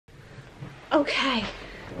Okay.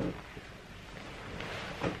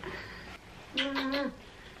 Do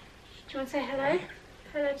you want to say hello?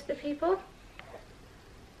 Hello to the people?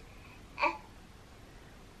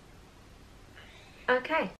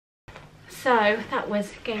 Okay. So that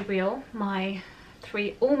was Gabriel, my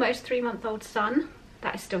almost 3-month-old son.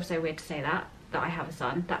 That is still so weird to say that I have a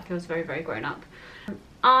son. That feels very, very grown up.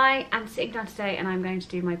 I am sitting down today and I'm going to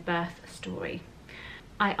do my birth story.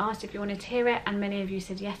 I asked if you wanted to hear it and many of you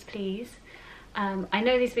said yes please. I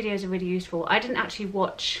know these videos are really useful. I didn't actually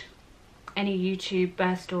watch any YouTube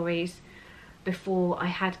birth stories before I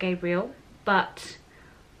had Gabriel, but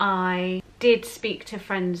I did speak to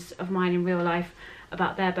friends of mine in real life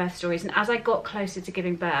about their birth stories, and as I got closer to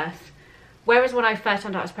giving birth, whereas when I first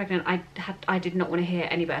found out I was pregnant I did not want to hear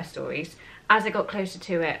any birth stories, as I got closer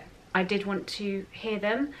to it I did want to hear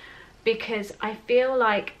them, because I feel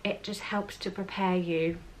like it just helps to prepare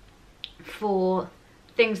you for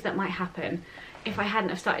things that might happen. If I hadn't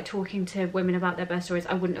have started talking to women about their birth stories,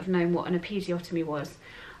 I wouldn't have known what an episiotomy was.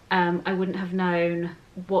 I wouldn't have known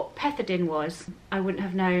what pethidine was. I wouldn't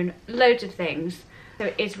have known loads of things. So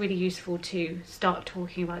it is really useful to start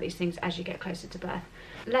talking about these things as you get closer to birth.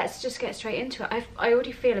 Let's just get straight into it. I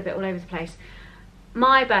already feel a bit all over the place.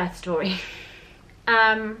 My birth story.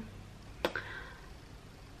 How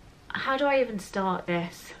do I even start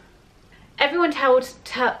this? Everyone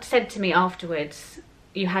said to me afterwards,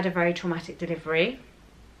 you had a very traumatic delivery.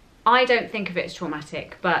 I don't think of it as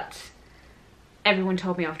traumatic, but everyone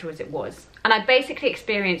told me afterwards it was. And I basically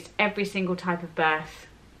experienced every single type of birth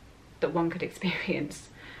that one could experience.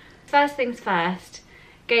 First things first,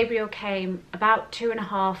 Gabriel came about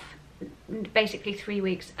 2.5, basically 3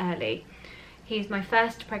 weeks early. He's my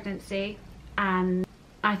first pregnancy, and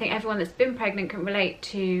I think everyone that's been pregnant can relate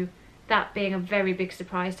to that being a very big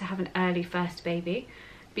surprise to have an early first baby,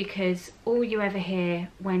 because all you ever hear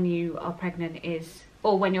when you are pregnant is,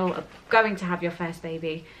 or when you're going to have your first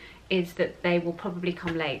baby, is that they will probably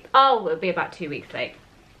come late. Oh, it'll be about 2 weeks late.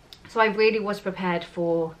 So I really was prepared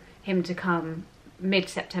for him to come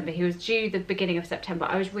mid-September. He was due the beginning of September.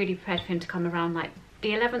 I was really prepared for him to come around like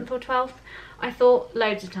the 11th or 12th. I thought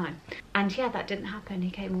loads of time. And yeah, that didn't happen. He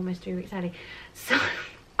came almost 3 weeks early. So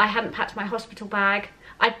I hadn't packed my hospital bag.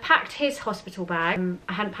 I'd packed his hospital bag.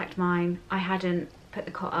 I hadn't packed mine. I hadn't put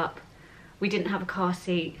the cot up. We didn't have a car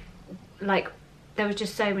seat. Like, there was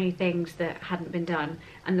just so many things that hadn't been done,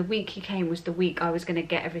 and the week he came was the week I was going to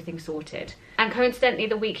get everything sorted. And coincidentally,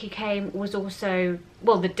 the week he came was also,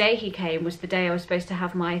 well, the day he came was the day I was supposed to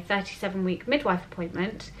have my 37-week midwife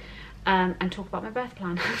appointment and talk about my birth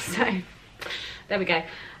plan. So there we go.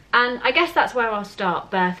 And I guess that's where I'll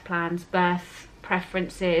start. Birth plans, birth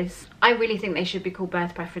preferences. I really think they should be called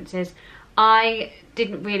birth preferences. I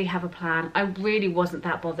didn't really have a plan. I really wasn't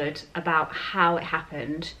that bothered about how it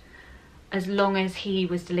happened, as long as he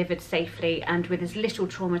was delivered safely and with as little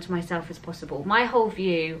trauma to myself as possible. My whole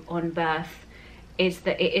view on birth is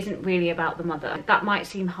that it isn't really about the mother. That might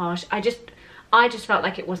seem harsh. I just felt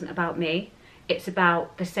like it wasn't about me. It's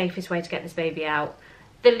about the safest way to get this baby out.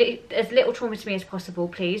 As little trauma to me as possible,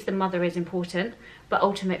 please. The mother is important, but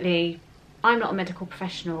ultimately, I'm not a medical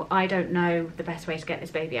professional. I don't know the best way to get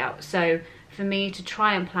this baby out. So for me to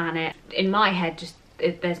try and plan it, in my head,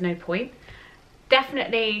 there's no point.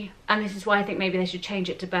 Definitely, and this is why I think maybe they should change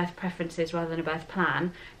it to birth preferences rather than a birth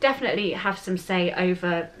plan, definitely have some say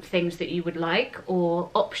over things that you would like or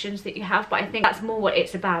options that you have. But I think that's more what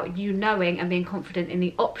it's about, you knowing and being confident in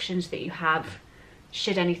the options that you have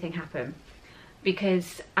should anything happen.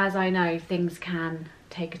 Because as I know, things can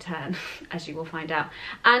take a turn, as you will find out.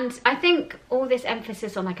 And I think all this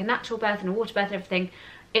emphasis on like a natural birth and a water birth and everything,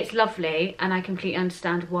 it's lovely, and I completely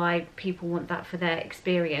understand why people want that for their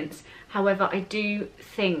experience. However, I do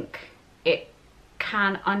think it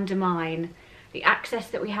can undermine the access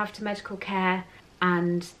that we have to medical care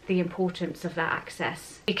and the importance of that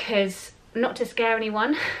access. Because, not to scare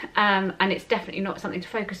anyone, and it's definitely not something to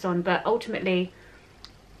focus on, but ultimately,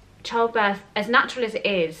 childbirth, as natural as it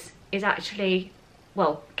is actually,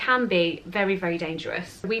 well, can be very, very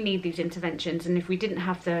dangerous. We need these interventions, and if we didn't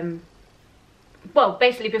have them, well,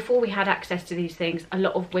 basically before we had access to these things, a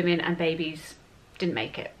lot of women and babies didn't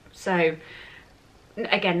make it. So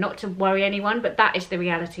again, not to worry anyone, but that is the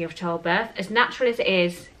reality of childbirth. As natural as it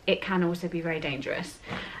is, it can also be very dangerous.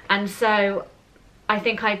 And so I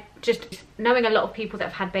think knowing a lot of people that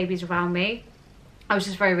have had babies around me, I was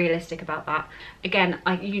just very realistic about that. Again,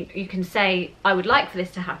 you can say, I would like for this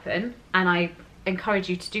to happen, and I encourage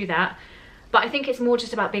you to do that. But I think it's more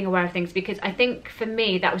just about being aware of things, because I think for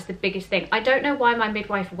me, that was the biggest thing. I don't know why my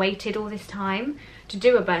midwife waited all this time to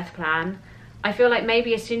do a birth plan, I feel like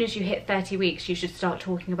maybe as soon as you hit 30 weeks, you should start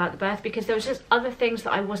talking about the birth, because there was just other things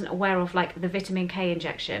that I wasn't aware of, like the vitamin K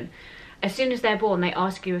injection. As soon as they're born, they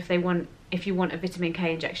ask you if you want a vitamin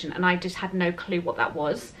K injection, and I just had no clue what that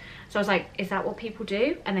was. So I was like, is that what people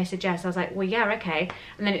do? And they said yes. I was like, well, yeah, okay.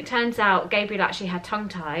 And then it turns out Gabriel actually had tongue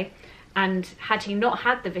tie, and had he not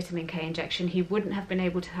had the vitamin K injection, he wouldn't have been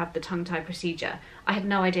able to have the tongue tie procedure. I had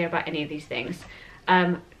no idea about any of these things.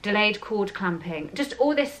 Delayed cord clamping, just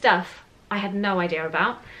all this stuff I had no idea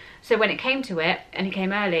about. So when it came to it, and it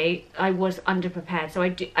came early, I was underprepared. So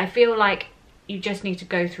I feel like you just need to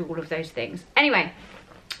go through all of those things. Anyway,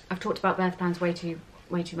 I've talked about birth plans way too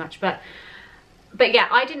much, but yeah,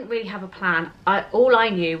 I didn't really have a plan. All I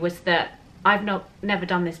knew was that I've never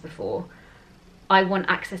done this before. I want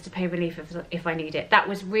access to pain relief if I need it. That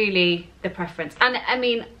was really the preference. And I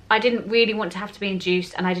mean, I didn't really want to have to be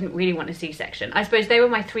induced, and I didn't really want a C-section. I suppose they were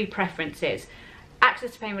my three preferences.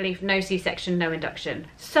 Access to pain relief, no C-section, no induction.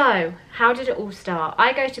 So how did it all start?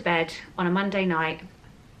 I go to bed on a Monday night.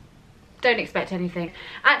 Don't expect anything.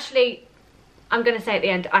 Actually, I'm going to say at the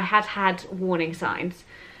end, I had warning signs,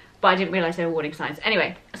 but I didn't realise they were warning signs.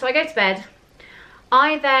 Anyway, so I go to bed.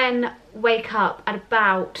 I then wake up at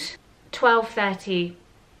about 12:30,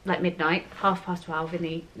 like midnight,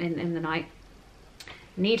 12:30 in the night,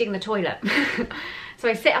 needing the toilet. So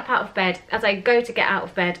I sit up out of bed. As I go to get out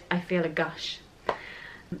of bed, I feel a gush.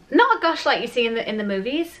 Not a gush like you see in the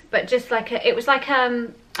movies, but just like it was like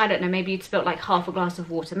I don't know, maybe you'd spilt like half a glass of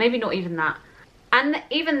water, maybe not even that. And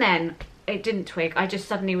even then, it didn't twig. I just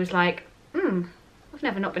suddenly was like, I've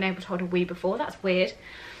never not been able to hold a wee before. That's weird.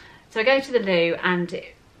 So I go to the loo, and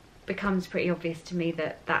it becomes pretty obvious to me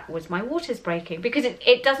that that was my waters breaking, because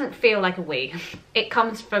it doesn't feel like a wee. It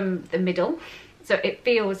comes from the middle, so it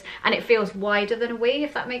feels wider than a wee,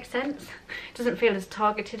 if that makes sense. It doesn't feel as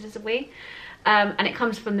targeted as a wee. And it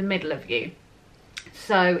comes from the middle of you,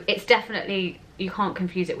 so it's definitely, you can't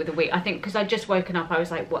confuse it with a wee. I think because I'd just woken up, I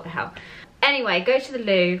was like, what the hell. Anyway, go to the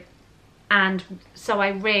loo, and so I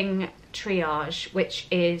ring triage, which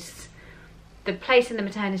is the place in the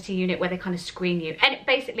maternity unit where they kind of screen you. And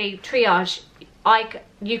basically triage,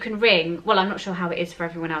 you can ring, well, I'm not sure how it is for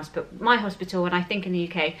everyone else, but my hospital, and I think in the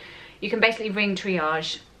UK, you can basically ring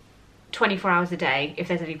triage 24 hours a day if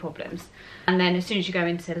there's any problems. And then as soon as you go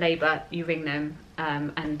into labour, you ring them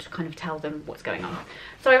and kind of tell them what's going on.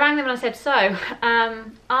 So I rang them and I said, so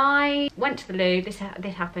I went to the loo, this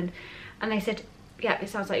happened, and they said, yeah, it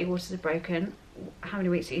sounds like your waters are broken. How many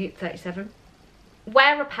weeks are you? 37.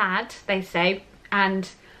 Wear a pad, they say, and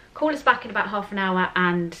call us back in about half an hour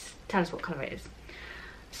and tell us what colour it is.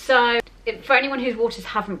 So for anyone whose waters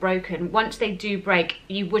haven't broken, once they do break,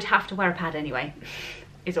 you would have to wear a pad anyway.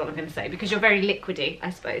 Is all I'm going to say, because you're very liquidy,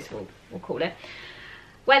 I suppose we'll call it.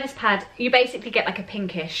 Wear this pad, you basically get like a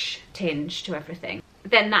pinkish tinge to everything.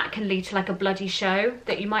 Then that can lead to like a bloody show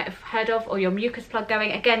that you might have heard of, or your mucus plug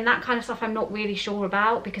going. Again, that kind of stuff I'm not really sure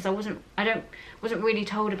about, because I wasn't really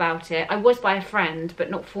told about it. I was by a friend,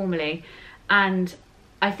 but not formally, and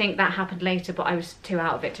I think that happened later, but I was too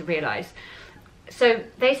out of it to realise. So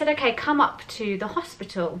they said, okay, come up to the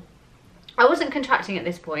hospital. I wasn't contracting at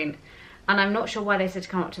this point, and I'm not sure why they said to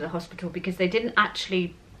come up to the hospital, because they didn't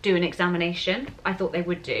actually do an examination. I thought they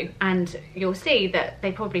would do, and you'll see that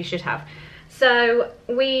they probably should have. So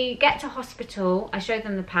we get to hospital, I show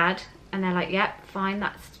them the pad, and they're like, yep, fine,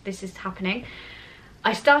 this is happening.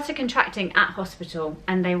 I started contracting at hospital,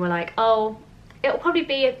 and they were like, oh, it'll probably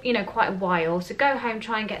be, you know, quite a while, so go home,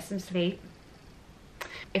 try and get some sleep.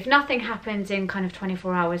 If nothing happens in kind of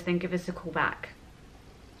 24 hours, then give us a call back.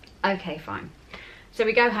 Okay, fine. So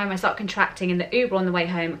we go home, I start contracting in the Uber on the way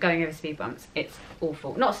home, going over speed bumps. It's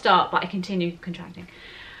awful. Not start, but I continue contracting.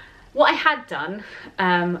 What I had done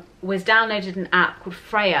was downloaded an app called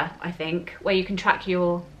Freya, I think, where you can track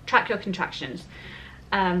your contractions.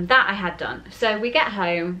 That I had done. So we get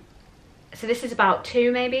home, so this is about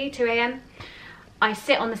 2 AM. I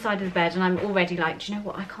sit on the side of the bed and I'm already like, do you know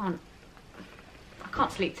what, I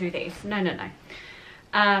can't sleep through these. No.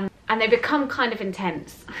 And they become kind of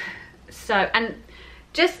intense. So, and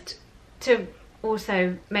just to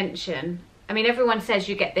also mention, I mean, everyone says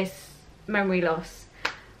you get this memory loss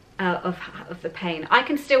of the pain. I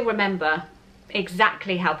can still remember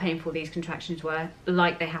exactly how painful these contractions were,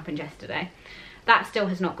 like they happened yesterday. That still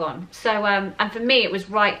has not gone. So, and for me, it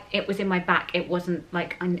was in my back. It wasn't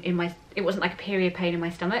like it wasn't like a period pain in my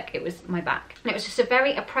stomach. It was my back. And it was just a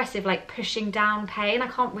very oppressive, like pushing down pain. I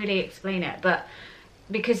can't really explain it, but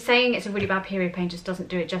because saying it's a really bad period pain just doesn't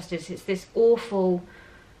do it justice. It's this awful,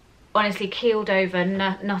 honestly keeled over,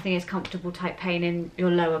 nothing is comfortable type pain in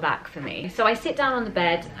your lower back for me. So I sit down on the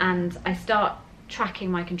bed and I start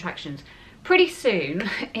tracking my contractions. Pretty soon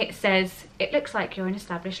it says, it looks like you're in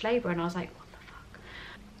established labour, and I was like, what the fuck?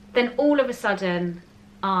 Then all of a sudden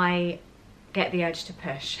I get the urge to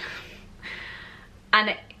push.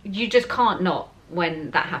 And you just can't not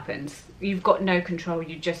when that happens. You've got no control.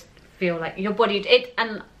 You just feel like your body,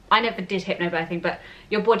 and I never did hypnobirthing, but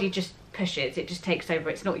your body just pushes, it just takes over.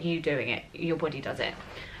 It's not you doing it, your body does it.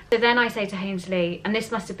 So then I say to Hainsley, and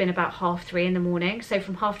this must have been about 3:30 in the morning, so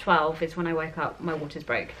from 12:30 is when I woke up, my waters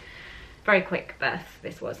broke. Very quick birth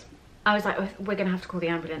this was. I was like, oh, we're gonna have to call the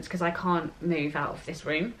ambulance because I can't move out of this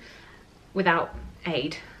room without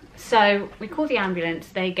aid. So we call the ambulance,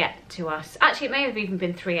 they get to us. Actually, it may have even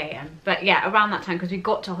been 3 AM, but yeah, around that time, because we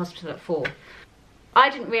got to hospital at 4. I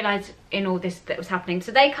didn't realise in all this that was happening.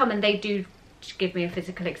 So they come and they do give me a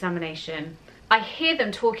physical examination. I hear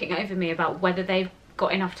them talking over me about whether they've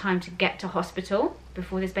got enough time to get to hospital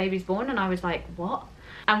before this baby's born, and I was like, what?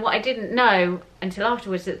 And what I didn't know until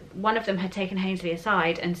afterwards, that one of them had taken Hainsley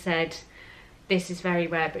aside and said, this is very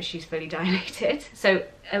rare, but she's fully dilated. So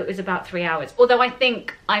it was about 3 hours. Although I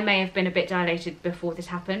think I may have been a bit dilated before this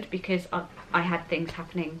happened, because I had things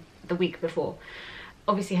happening the week before.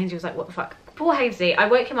 Obviously Hainsley was like, what the fuck? Poor Hainsley, I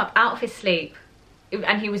woke him up out of his sleep,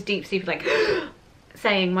 and he was deep sleep, like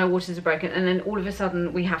saying my waters are broken, and then all of a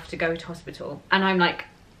sudden we have to go to hospital, and I'm like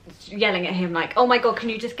yelling at him like, oh my god, can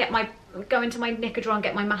you just go into my knicker drawer and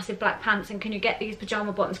get my massive black pants, and can you get these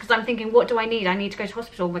pyjama bottoms, because I'm thinking, what do I need? I need to go to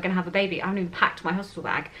hospital, we're gonna have a baby. I haven't even packed my hospital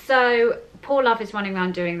bag. So poor love is running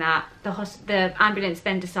around doing that. The ambulance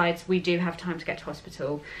then decides we do have time to get to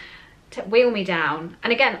hospital, to wheel me down.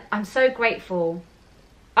 And again, I'm so grateful.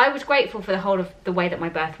 I was grateful for the whole of the way that my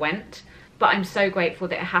birth went, but I'm so grateful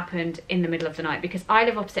that it happened in the middle of the night, because I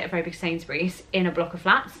live opposite a very big Sainsbury's in a block of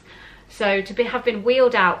flats. So to have been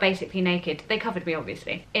wheeled out basically naked, they covered me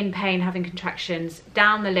obviously, in pain, having contractions,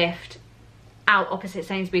 down the lift, out opposite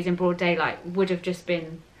Sainsbury's in broad daylight would have just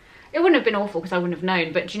been, it wouldn't have been awful because I wouldn't have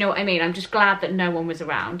known, but do you know what I mean? I'm just glad that no one was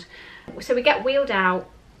around. So we get wheeled out,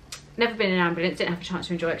 never been in an ambulance, didn't have a chance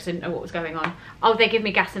to enjoy it because I didn't know what was going on. Oh, they give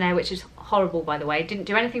me gas and air, which is horrible by the way, didn't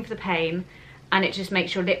do anything for the pain, and it just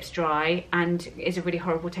makes your lips dry and is a really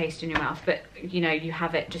horrible taste in your mouth, but you know, you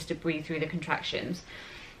have it just to breathe through the contractions.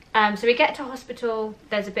 So we get to hospital,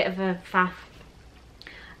 there's a bit of a faff,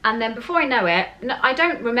 and then before I know it, I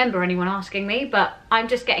don't remember anyone asking me, but I'm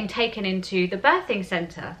just getting taken into the birthing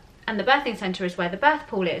centre, and the birthing centre is where the birth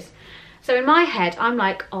pool is. So in my head, I'm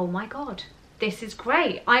like, oh my god, this is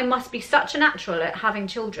great. I must be such a natural at having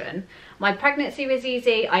children. My pregnancy was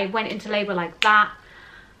easy, I went into labour like that,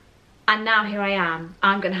 and now here I am.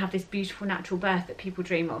 I'm going to have this beautiful natural birth that people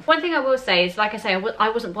dream of. One thing I will say is, like I say, I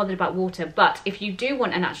wasn't bothered about water, but if you do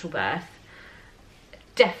want a natural birth,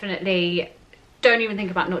 definitely don't even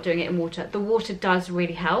think about not doing it in water. The water does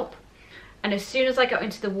really help. And as soon as I got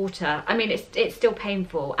into the water, I mean, it's still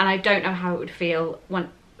painful, and I don't know how it would feel when,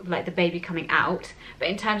 like, the baby coming out, but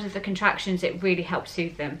in terms of the contractions, it really helped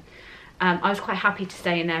soothe them. I was quite happy to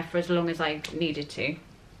stay in there for as long as I needed to.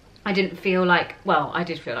 I didn't feel like, well, I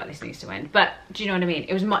did feel like this needs to end, but do you know what I mean?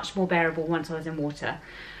 It was much more bearable once I was in water.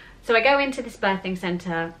 So I go into this birthing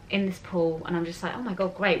centre in this pool, and I'm just like, oh my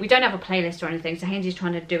god, great. We don't have a playlist or anything, so Hainsey's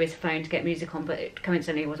trying to do his phone to get music on, but it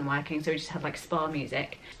coincidentally wasn't working, so we just had like spa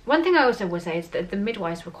music. One thing I also will say is that the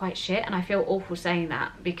midwives were quite shit, and I feel awful saying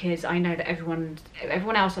that because I know that everyone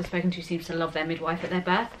else I've spoken to seems to love their midwife at their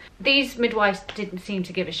birth. These midwives didn't seem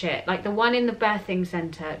to give a shit. Like, the one in the birthing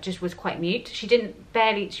centre just was quite mute. She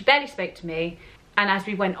barely spoke to me, and as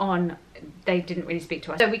we went on, they didn't really speak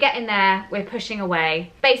to us. So we get in there, we're pushing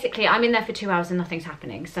away. Basically, I'm in there for 2 hours and nothing's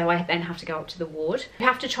happening, so I then have to go up to the ward. You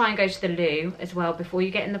have to try and go to the loo as well before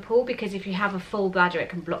you get in the pool, because if you have a full bladder, it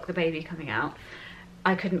can block the baby coming out.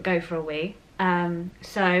 I couldn't go for a wee. And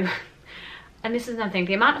this is another thing,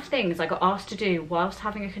 the amount of things I got asked to do whilst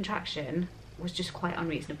having a contraction was just quite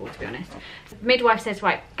unreasonable, to be honest. The midwife says,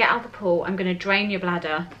 right, get out of the pool, I'm gonna drain your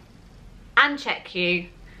bladder and check you,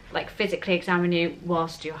 like physically examine you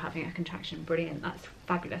whilst you're having a contraction. Brilliant, that's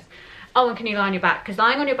fabulous. Oh, and can you lie on your back? Because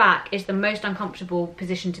lying on your back is the most uncomfortable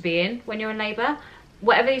position to be in when you're in labour.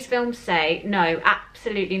 Whatever these films say, no,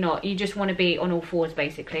 absolutely not. You just want to be on all fours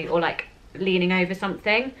basically, or like leaning over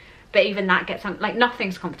something, but even that gets like,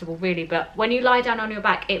 nothing's comfortable really. But when you lie down on your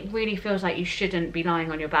back, it really feels like you shouldn't be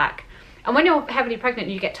lying on your back. And when you're heavily pregnant,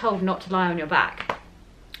 you get told not to lie on your back.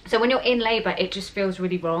 So when you're in labour, it just feels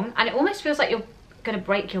really wrong, and it almost feels like you're gonna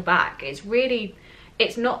break your back. It's really,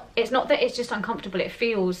 it's not that it's just uncomfortable, it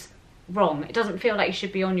feels wrong. It doesn't feel like you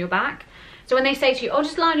should be on your back. So when they say to you, oh,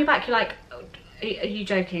 just lie on your back, you're like, are you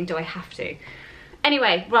joking? Do I have to?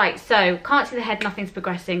 Anyway, right, so can't see the head, nothing's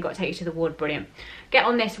progressing, got to take you to the ward, brilliant. Get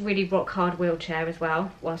on this really rock hard wheelchair as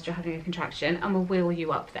well whilst you're having a contraction, and we'll wheel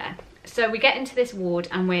you up there. So we get into this ward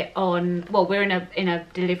and we're on, well, we're in a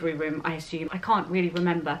delivery room, I assume. I can't really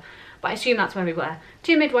remember, but I assume that's where we were.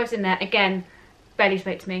 2 midwives in there, again, barely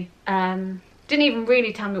spoke to me. Didn't even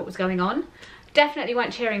really tell me what was going on. Definitely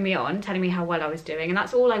weren't cheering me on, telling me how well I was doing, and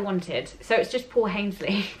that's all I wanted. So it's just poor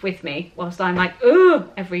Hainsley with me whilst I'm like, ugh,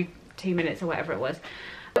 every 2 minutes or whatever it was.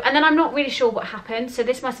 And then I'm not really sure what happened. So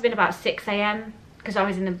this must have been about 6 AM because I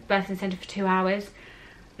was in the birthing centre for 2 hours.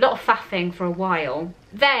 A lot of faffing for a while.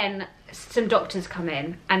 Then some doctors come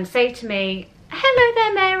in and say to me, hello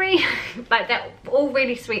there, Mary. Like, they're all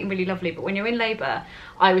really sweet and really lovely, but when you're in labour,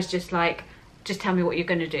 I was just like, just tell me what you're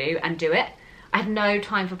going to do and do it. I had no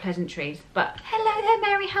time for pleasantries, but hello there,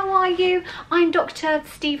 Mary, how are you? I'm Dr.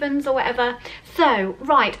 Stevens or whatever. So,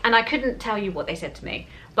 right, and I couldn't tell you what they said to me,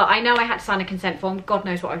 but I know I had to sign a consent form. God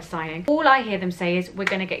knows what I was signing. All I hear them say is, we're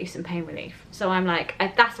going to get you some pain relief. So I'm like,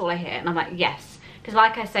 that's all I hear. And I'm like, yes. Because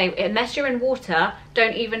like I say, unless you're in water,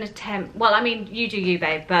 don't even attempt. Well, I mean, you do you,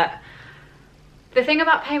 babe. But the thing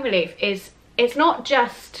about pain relief is it's not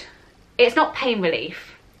pain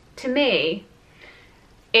relief. To me,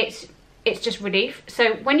 it's just relief.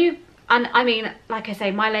 So when you, and I mean, like I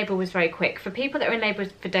say, my labour was very quick. For people that are in labour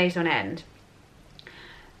for days on end,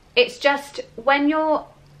 it's just when you're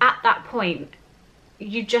at that point,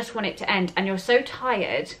 you just want it to end and you're so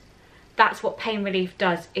tired. That's what pain relief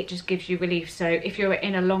does. It just gives you relief. So if you're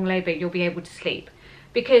in a long labour, you'll be able to sleep.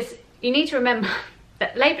 Because you need to remember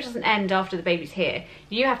that labour doesn't end after the baby's here.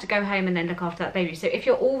 You have to go home and then look after that baby. So if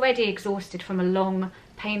you're already exhausted from a long,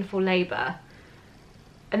 painful labour,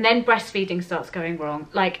 and then breastfeeding starts going wrong,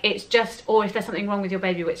 like it's just, or if there's something wrong with your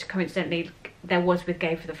baby, which coincidentally there was with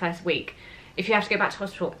Gabe for the first week, if you have to go back to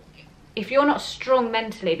hospital, if you're not strong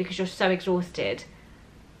mentally because you're so exhausted,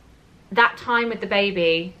 that time with the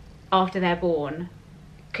baby after they're born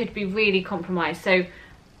could be really compromised. So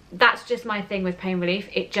that's just my thing with pain relief.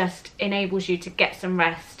 It just enables you to get some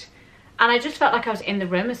rest. And I just felt like I was in the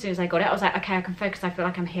room as soon as I got it. I was like, okay, I can focus. I feel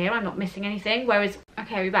like I'm here. I'm not missing anything. Whereas,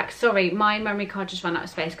 okay, we're back. Sorry, my memory card just ran out of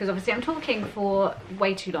space because obviously I'm talking for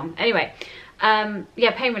way too long. Anyway,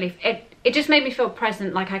 yeah, pain relief. It just made me feel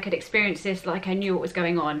present, like I could experience this, like I knew what was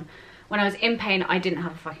going on. When I was in pain, I didn't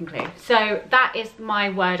have a fucking clue. So that is my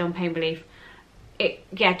word on pain relief.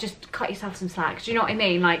 Yeah, just cut yourself some slack. Do you know what I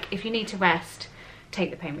mean? Like, if you need to rest,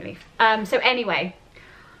 take the pain relief. So anyway,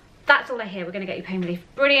 that's all I hear. We're going to get you pain relief.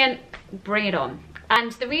 Brilliant. Bring it on.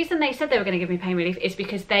 And the reason they said they were going to give me pain relief is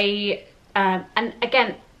because they, and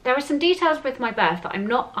again, there are some details with my birth that I'm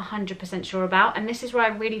not 100% sure about. And this is where I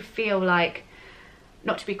really feel like,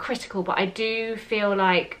 not to be critical, but I do feel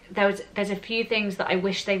like there's a few things that I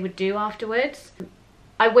wish they would do afterwards.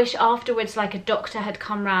 I wish afterwards, like, a doctor had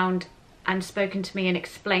come round and spoken to me and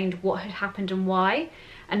explained what had happened and why,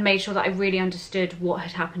 and made sure that I really understood what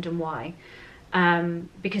had happened and why.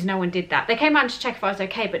 Because no one did that. They came around to check if I was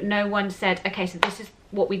okay, but no one said, okay, so this is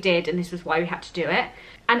what we did and this was why we had to do it.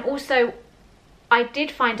 And also, I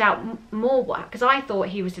did find out more, because I thought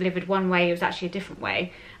he was delivered one way, it was actually a different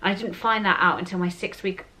way. And I didn't find that out until my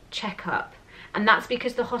 6-week checkup. And that's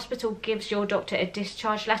because the hospital gives your doctor a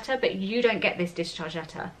discharge letter, but you don't get this discharge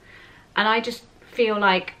letter. And I just feel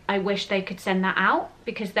like I wish they could send that out,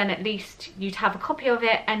 because then at least you'd have a copy of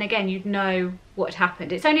it, and again, you'd know what had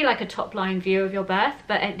happened. It's only like a top line view of your birth,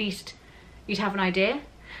 but at least you'd have an idea.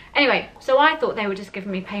 Anyway, so I thought they were just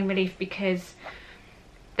giving me pain relief because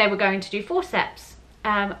they were going to do forceps,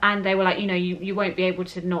 and they were like, you know, you won't be able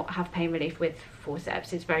to not have pain relief with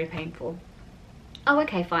forceps, it's very painful. Oh,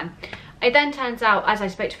 okay, fine. It then turns out, as I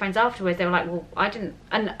spoke to friends afterwards, they were like, well, I didn't,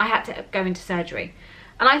 and I had to go into surgery.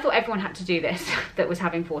 And I thought everyone had to do this that was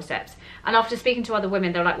having forceps. And after speaking to other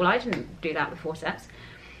women, they were like, well, I didn't do that with forceps.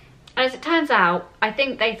 And as it turns out, I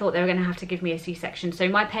think they thought they were going to have to give me a C-section. So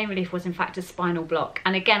my pain relief was in fact a spinal block.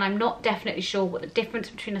 And again, I'm not definitely sure what the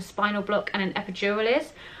difference between a spinal block and an epidural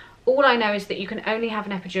is. All I know is that you can only have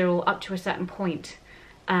an epidural up to a certain point.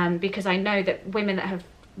 Because I know that women that have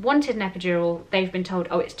wanted an epidural, they've been told,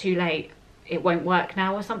 oh, it's too late, it won't work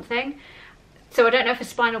now or something. So I don't know if a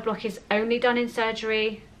spinal block is only done in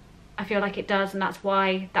surgery. I feel like it does, and that's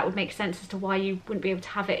why that would make sense as to why you wouldn't be able to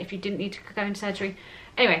have it if you didn't need to go in surgery.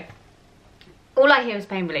 Anyway, all I hear is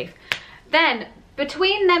pain relief. Then,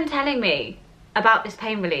 between them telling me about this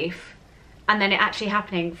pain relief and then it actually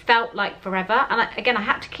happening, felt like forever. And again, I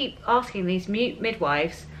had to keep asking these mute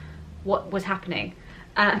midwives what was happening.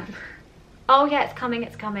 Oh yeah, it's coming,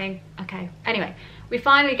 it's coming. Okay, anyway, we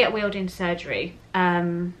finally get wheeled into surgery,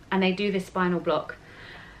 and they do this spinal block.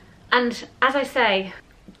 And as I say,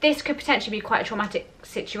 this could potentially be quite a traumatic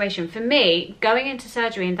situation. For me, going into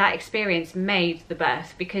surgery and that experience made the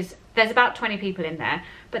birth, because there's about 20 people in there,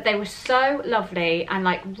 but they were so lovely and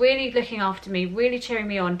like really looking after me, really cheering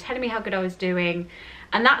me on, telling me how good I was doing.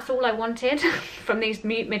 And that's all I wanted from these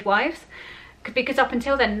midwives, because up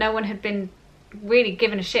until then, no one had been really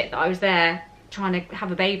given a shit that I was there trying to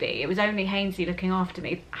have a baby. It was only Hainsley looking after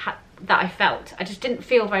me that I felt. I just didn't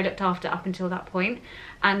feel very looked after up until that point.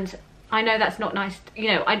 And I know that's not nice, you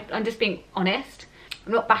know, I'm just being honest.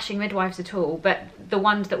 I'm not bashing midwives at all, but the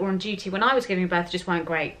ones that were on duty when I was giving birth just weren't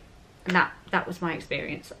great. And that was my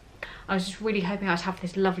experience. I was just really hoping I'd have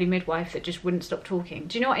this lovely midwife that just wouldn't stop talking.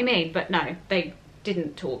 Do you know what I mean? But no, they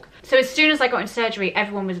didn't talk. So as soon as I got in surgery,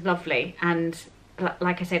 everyone was lovely. And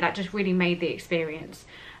like I say, that just really made the experience.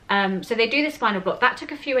 So they do the spinal block. That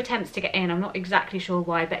took a few attempts to get in. I'm not exactly sure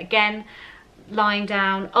why, but again, lying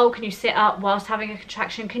down, oh, can you sit up whilst having a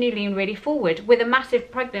contraction? Can you lean really forward with a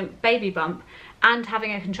massive pregnant baby bump and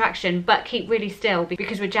having a contraction, but keep really still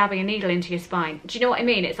because we're jabbing a needle into your spine? Do you know what I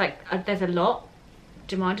mean? It's like there's a lot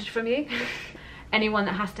demanded from you. Anyone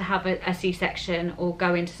that has to have a C-section or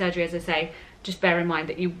go into surgery, as I say, just bear in mind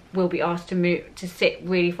that you will be asked to sit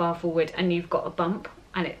really far forward and you've got a bump,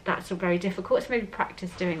 and that's very difficult. So maybe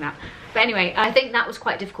practice doing that. But anyway, I think that was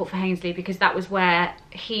quite difficult for Hainsley because that was where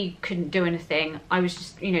he couldn't do anything. I was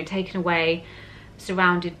just, you know, taken away,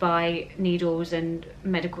 surrounded by needles and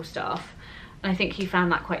medical staff. And I think he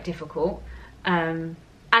found that quite difficult, as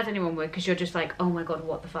anyone would, because you're just like, oh my God,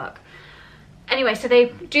 what the fuck? Anyway, so they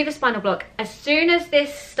do the spinal block. As soon as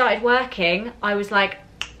this started working, I was like,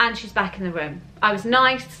 and she's back in the room. I was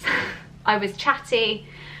nice, I was chatty,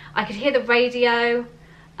 I could hear the radio,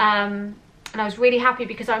 and I was really happy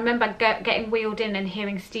because I remember getting wheeled in and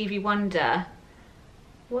hearing Stevie Wonder.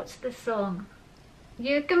 What's the song?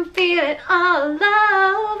 You can feel it all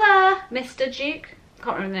over, Mr. Duke.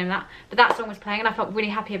 Can't remember the name of that, but that song was playing and I felt really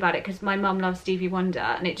happy about it because my mum loves Stevie Wonder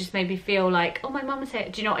and it just made me feel like, oh, my mum's here.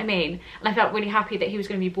 Do you know what I mean? And I felt really happy that he was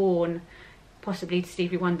going to be born possibly to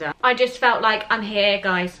Stevie Wonder. I just felt like, I'm here,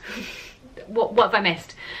 guys. What have I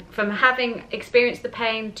missed? From having experienced the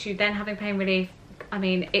pain to then having pain relief, I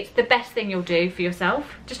mean, it's the best thing you'll do for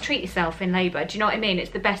yourself. Just treat yourself in labour. Do you know what I mean? It's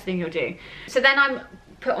the best thing you'll do. So then I'm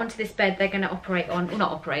put onto this bed they're going to operate on. Well,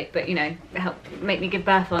 not operate, but, you know, help make me give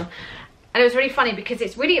birth on. And it was really funny because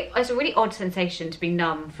it's a really odd sensation to be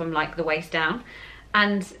numb from like the waist down.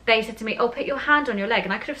 And they said to me, oh, put your hand on your leg.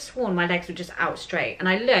 And I could have sworn my legs were just out straight. And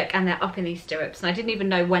I look and they're up in these stirrups. And I didn't even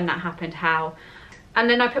know when that happened, how. And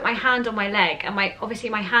then I put my hand on my leg and obviously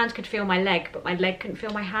my hand could feel my leg, but my leg couldn't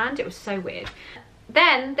feel my hand. It was so weird.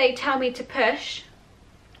 Then they tell me to push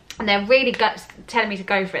and they're really telling me to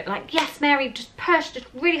go for it. They're like, yes, Mary, just push, just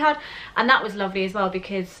really hard. And that was lovely as well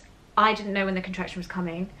because I didn't know when the contraction was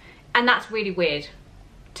coming. And that's really weird.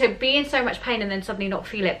 To be in so much pain and then suddenly not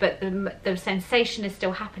feel it, but the sensation is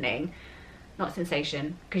still happening. Not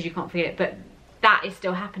sensation, because you can't feel it, but that is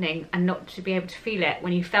still happening, and not to be able to feel it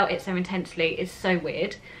when you felt it so intensely is so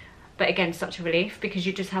weird. But again, such a relief, because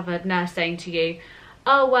you just have a nurse saying to you,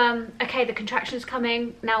 oh, okay, the contraction's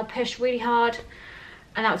coming, now push really hard.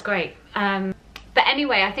 And that was great. But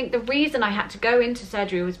anyway, I think the reason I had to go into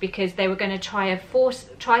surgery was because they were going to try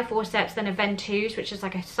forceps, then a ventouse, which is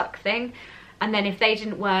like a suck thing. And then if they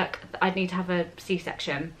didn't work, I'd need to have a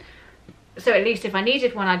C-section. So at least if I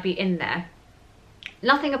needed one, I'd be in there.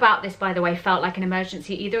 Nothing about this, by the way, felt like an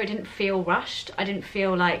emergency either. It didn't feel rushed. I didn't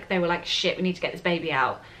feel like they were like, shit, we need to get this baby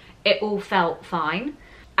out. It all felt fine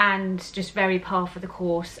and just very par for the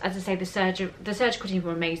course. As I say, the surgical team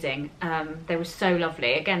were amazing. They were so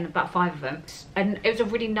lovely. Again, about 5 of them. And it was a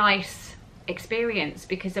really nice experience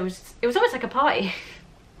because it was almost like a party.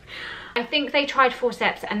 I think they tried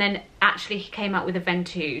forceps and then actually came out with a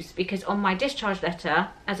ventouse, because on my discharge letter,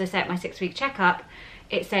 as I said, my 6-week checkup,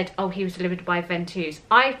 it said, oh, he was delivered by ventouse.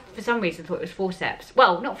 I, for some reason, thought it was forceps.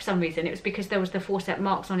 Well, not for some reason, it was because there was the forceps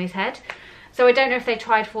marks on his head. So I don't know if they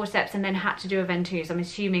tried forceps and then had to do a ventouse. I'm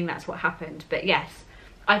assuming that's what happened, but yes,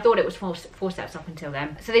 I thought it was forceps up until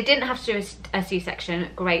then. So they didn't have to do a C-section,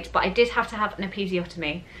 great, but I did have to have an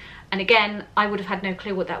episiotomy. And again, I would have had no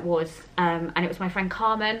clue what that was. And it was my friend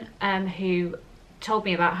Carmen who told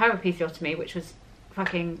me about her episiotomy, which was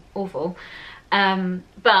fucking awful.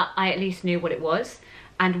 But I at least knew what it was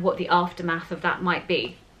and what the aftermath of that might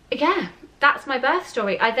be. Yeah, that's my birth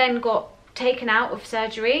story. I then got taken out of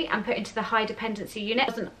surgery and put into the high dependency unit.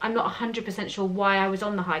 I'm not 100% sure why I was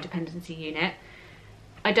on the high dependency unit.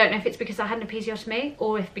 I don't know if it's because I had an episiotomy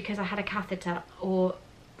or if because I had a catheter, or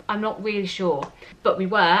I'm not really sure, but we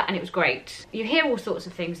were, and it was great. You hear all sorts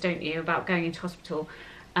of things, don't you, about going into hospital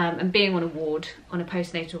and being on a ward, on a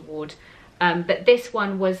postnatal ward. But this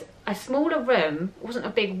one was a smaller room. It wasn't a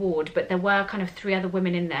big ward, but there were kind of 3 other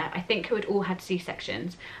women in there, I think, who had all had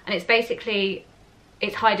C-sections. And it's basically,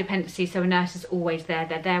 it's high dependency, so a nurse is always there.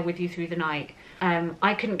 They're there with you through the night.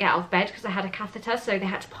 I couldn't get out of bed because I had a catheter, so they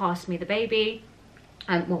had to pass me the baby,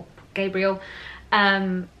 well, Gabriel.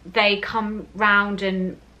 They come round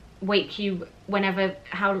and wake you whenever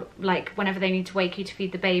they need to wake you to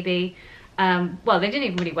feed the baby. Well, they didn't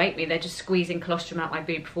even really wake me. They're just squeezing colostrum out my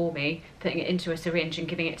boob for me, putting it into a syringe and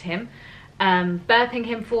giving it to him, burping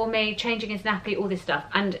him for me, changing his nappy, all this stuff.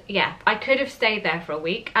 And yeah, I could have stayed there for a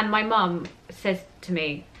week. And my mum says to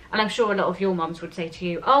me, and I'm sure a lot of your mums would say to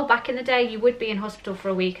you, oh, back in the day you would be in hospital for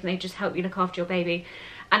a week and they just help you look after your baby.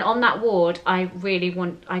 And on that ward, I would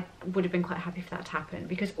have been quite happy for that to happen,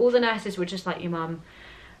 because all the nurses were just like your mum,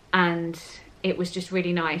 and it was just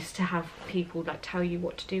really nice to have people like tell you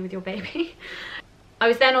what to do with your baby. I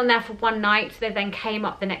was then on there for 1 night. They then came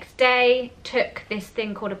up the next day, took this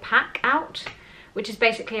thing called a pack out, which is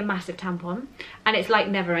basically a massive tampon, and it's like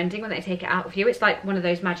never ending when they take it out of you. It's like one of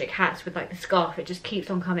those magic hats with like the scarf, it just keeps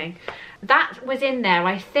on coming. That was in there,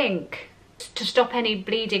 I think, to stop any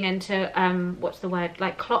bleeding and to what's the word,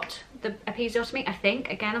 like clot the episiotomy, I think.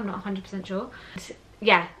 Again, I'm not 100% sure.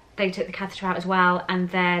 Yeah, they took the catheter out as well, and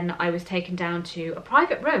then I was taken down to a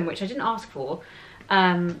private room, which I didn't ask for.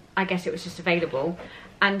 I guess it was just available.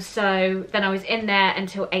 And so then I was in there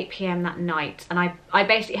until 8 p.m. that night, and I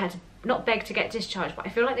basically had to not beg to get discharged, but I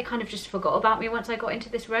feel like they kind of just forgot about me once I got into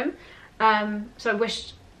this room. So I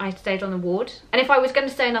wished I stayed on the ward, and if I was going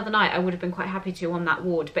to stay another night I would have been quite happy to on that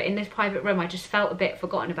ward, but in this private room I just felt a bit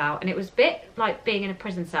forgotten about, and it was a bit like being in a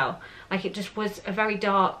prison cell. Like, it just was a very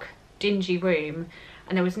dark, dingy room,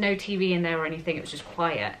 and there was no TV in there or anything. It was just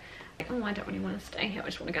quiet. Like, oh, I don't really want to stay here, I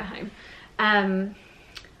just want to go home.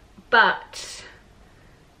 But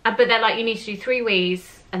they're like, you need to do 3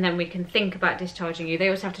 wees and then we can think about discharging you. They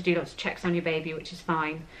also have to do lots of checks on your baby, which is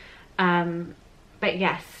fine. But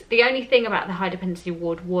yes, the only thing about the high dependency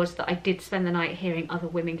ward was that I did spend the night hearing other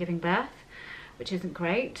women giving birth, which isn't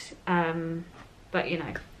great. But you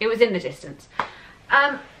know, it was in the distance.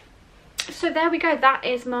 So there we go. That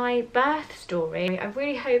is my birth story. I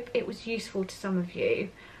really hope it was useful to some of you.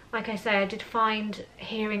 Like I say, I did find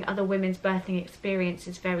hearing other women's birthing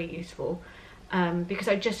experiences very useful, because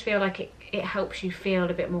I just feel like it helps you feel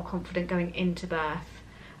a bit more confident going into birth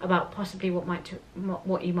about possibly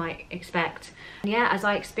what you might expect. Yeah, as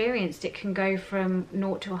I experienced, it can go from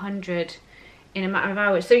 0 to 100 in a matter of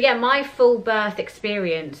hours. So yeah, my full birth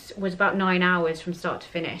experience was about 9 hours from start to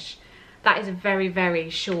finish. That is a very, very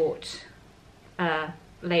short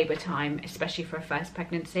labour time, especially for a first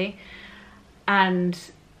pregnancy. And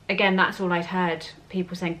again, that's all I'd heard.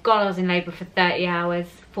 People saying, God, I was in labour for 30 hours,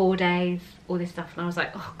 4 days, all this stuff. And I was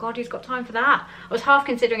like, oh God, who's got time for that? I was half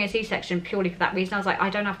considering a C-section purely for that reason. I was like, I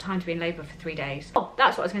don't have time to be in labour for 3 days. Oh,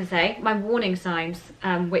 that's what I was going to say. My warning signs,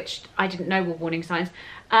 which I didn't know were warning signs.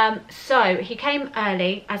 So he came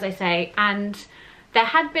early, as I say, and there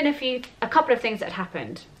had been a couple of things that had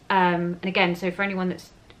happened. And again, so for anyone that's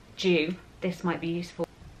due, this might be useful.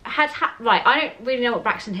 Right, I don't really know what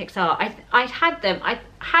Braxton Hicks are. I'd had them. I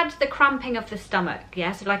had the cramping of the stomach,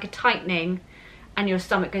 yeah, so like a tightening, and your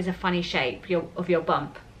stomach goes a funny shape of your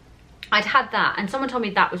bump. I'd had that, and someone told me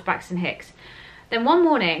that was Braxton Hicks. Then one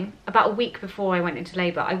morning, about a week before I went into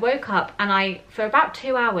labour, I woke up and I, for about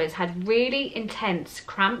 2 hours, had really intense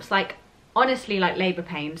cramps, like honestly like labour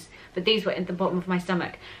pains, but these were at the bottom of my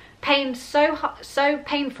stomach. Pain so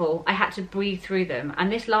painful, I had to breathe through them,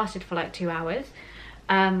 and this lasted for like 2 hours.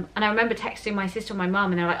 And I remember texting my sister and my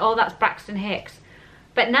mum, and they're like, oh, that's Braxton Hicks.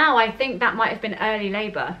 But now I think that might have been early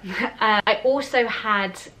labour. I also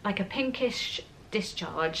had like a pinkish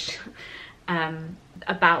discharge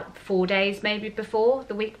about 4 days maybe before,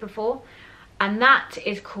 the week before. And that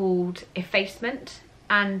is called effacement.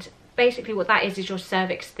 And basically what that is your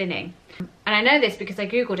cervix thinning. And I know this because I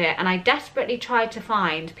googled it, and I desperately tried to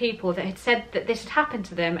find people that had said that this had happened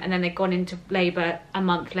to them and then they'd gone into labour a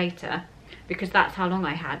month later, because that's how long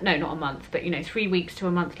I had. No, not a month, but you know, 3 weeks to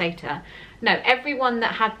a month later. No, everyone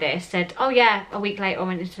that had this said, oh yeah, a week later I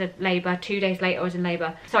went into labour, 2 days later I was in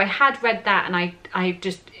labour. So I had read that, and I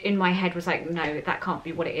just in my head was like, no, that can't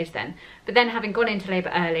be what it is then. But then having gone into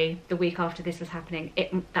labour early the week after this was happening,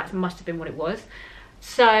 that must have been what it was.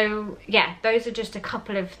 So yeah, those are just a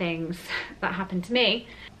couple of things that happened to me.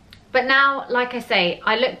 But now, like I say,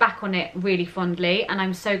 I look back on it really fondly, and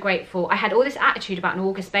I'm so grateful. I had all this attitude about an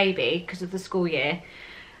August baby because of the school year,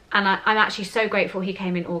 and I'm actually so grateful he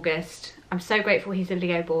came in August. I'm so grateful he's a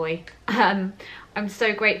Leo boy. I'm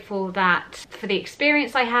so grateful that for the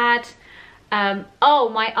experience I had. Oh,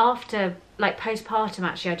 my after like postpartum,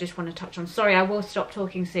 actually, I just want to touch on. Sorry, I will stop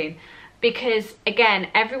talking soon. Because again,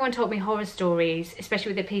 everyone told me horror stories,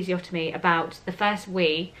 especially with the episiotomy, about the first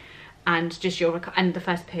wee and just and the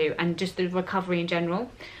first poo and just the recovery in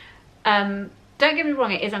general. Don't get me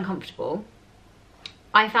wrong, it is uncomfortable.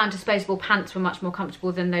 I found disposable pants were much more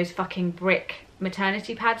comfortable than those fucking brick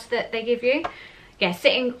maternity pads that they give you. Yeah,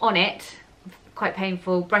 sitting on it, quite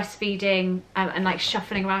painful. Breastfeeding and like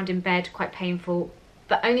shuffling around in bed, quite painful,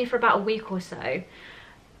 but only for about a week or so.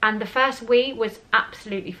 And the first wee was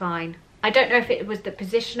absolutely fine. I don't know if it was the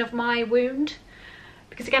position of my wound,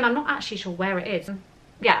 because again, I'm not actually sure where it is.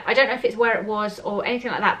 Yeah, I don't know if it's where it was or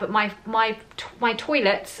anything like that, but my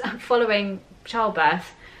toilets following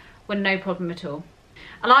childbirth were no problem at all.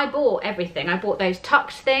 And I bought everything. I bought those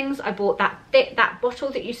tucked things. I bought that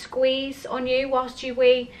bottle that you squeeze on you whilst you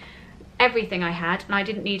wee. Everything I had, and I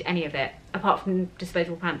didn't need any of it apart from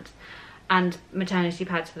disposable pants and maternity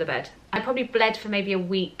pads for the bed. I probably bled for maybe a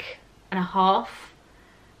week and a half.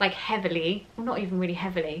 Like heavily, well, not even really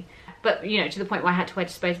heavily, but you know, to the point where I had to wear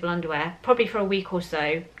disposable underwear, probably for a week or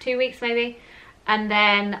so, 2 weeks maybe. And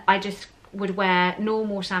then I just would wear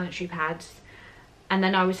normal sanitary pads, and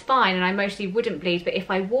then I was fine, and I mostly wouldn't bleed, but if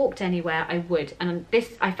I walked anywhere, I would. And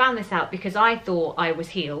I found this out because I thought I was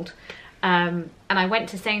healed, and I went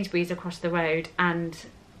to Sainsbury's across the road and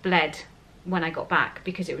bled when I got back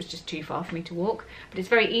because it was just too far for me to walk. But it's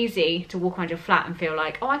very easy to walk around your flat and feel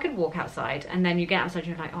like, oh, I could walk outside, and then you get outside and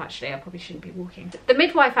you're like, oh, actually I probably shouldn't be walking. The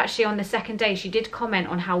midwife actually on the second day, she did comment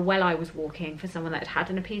on how well I was walking for someone that had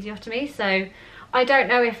had an episiotomy. So I don't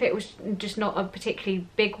know if it was just not a particularly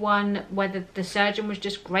big one, whether the surgeon was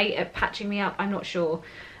just great at patching me up, I'm not sure.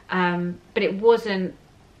 But it wasn't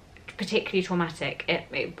particularly traumatic.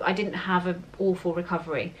 I didn't have an awful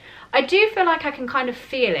recovery. I do feel like I can kind of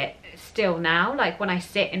feel it still now, like when I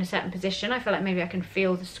sit in a certain position, I feel like maybe I can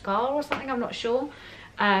feel the scar or something, I'm not sure.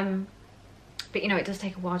 But you know, it does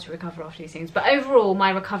take a while to recover after these things. But overall, my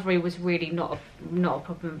recovery was really not a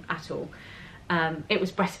problem at all. It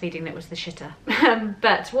was breastfeeding that was the shitter.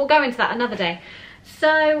 But we'll go into that another day.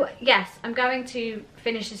 So yes, I'm going to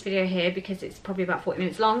finish this video here because it's probably about 40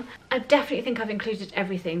 minutes long. I definitely think I've included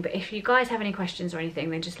everything, but if you guys have any questions or anything,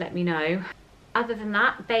 then just let me know. Other than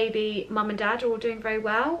that, baby, mum and dad are all doing very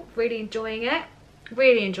well. Really enjoying it.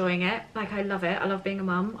 Really enjoying it. Like, I love it. I love being a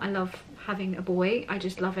mum. I love having a boy. I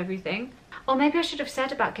just love everything. Or maybe I should have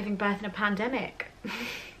said about giving birth in a pandemic.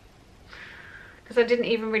 Because I didn't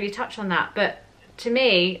even really touch on that. But to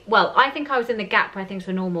me, well, I think I was in the gap where things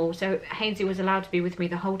were normal. So Hainsey was allowed to be with me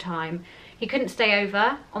the whole time. He couldn't stay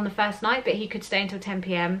over on the first night, but he could stay until 10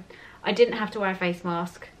 PM. I didn't have to wear a face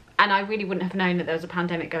mask. And I really wouldn't have known that there was a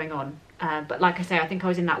pandemic going on. But like I say, I think I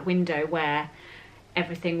was in that window where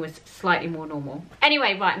everything was slightly more normal.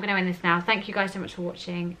 Anyway, right, I'm going to end this now. Thank you guys so much for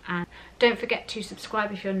watching, and don't forget to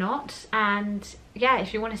subscribe if you're not. And yeah,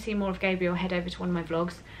 if you want to see more of Gabriel, head over to one of my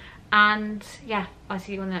vlogs. And yeah, I'll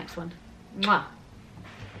see you on the next one. Mwah.